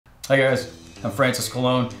Hi guys, I'm Francis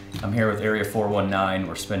Colon. I'm here with Area 419.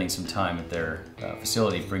 We're spending some time at their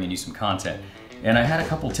facility bringing you some content. And I had a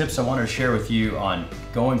couple tips I wanted to share with you on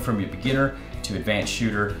going from a beginner to advanced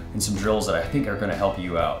shooter and some drills that I think are going to help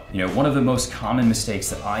you out. You know, one of the most common mistakes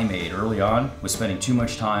that I made early on was spending too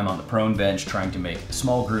much time on the prone bench trying to make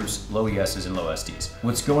small groups, low ESs and low SDs.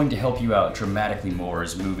 What's going to help you out dramatically more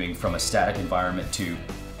is moving from a static environment to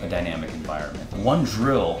a dynamic environment. One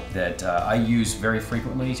drill that I use very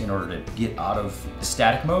frequently in order to get out of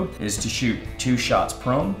static mode is to shoot 2 shots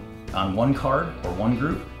prone on one card or one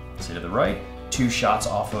group, say to the right, 2 shots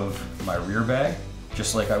off of my rear bag,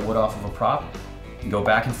 just like I would off of a prop, and go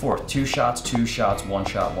back and forth, 2 shots, 2 shots, 1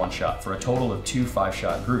 shot, 1 shot, for a total of 2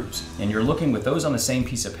 5-shot groups. And you're looking with those on the same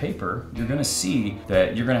piece of paper, you're gonna see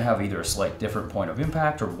that you're gonna have either a slight different point of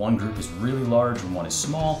impact, or one group is really large and one is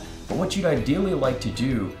small. But what you'd ideally like to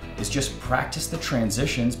do is just practice the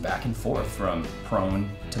transitions back and forth from prone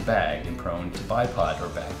to bag and prone to bipod or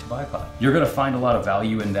bag to bipod. You're gonna find a lot of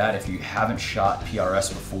value in that if you haven't shot PRS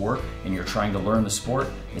before and you're trying to learn the sport.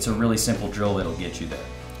 It's a really simple drill that'll get you there.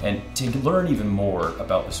 And to learn even more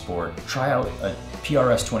about the sport, try out a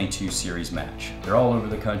PRS 22 series match. They're all over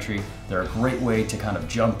the country. They're a great way to kind of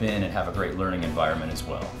jump in and have a great learning environment as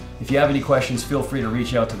well. If you have any questions, feel free to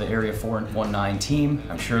reach out to the Area 419 team.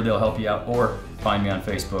 I'm sure they'll help you out, or find me on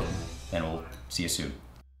Facebook, and we'll see you soon.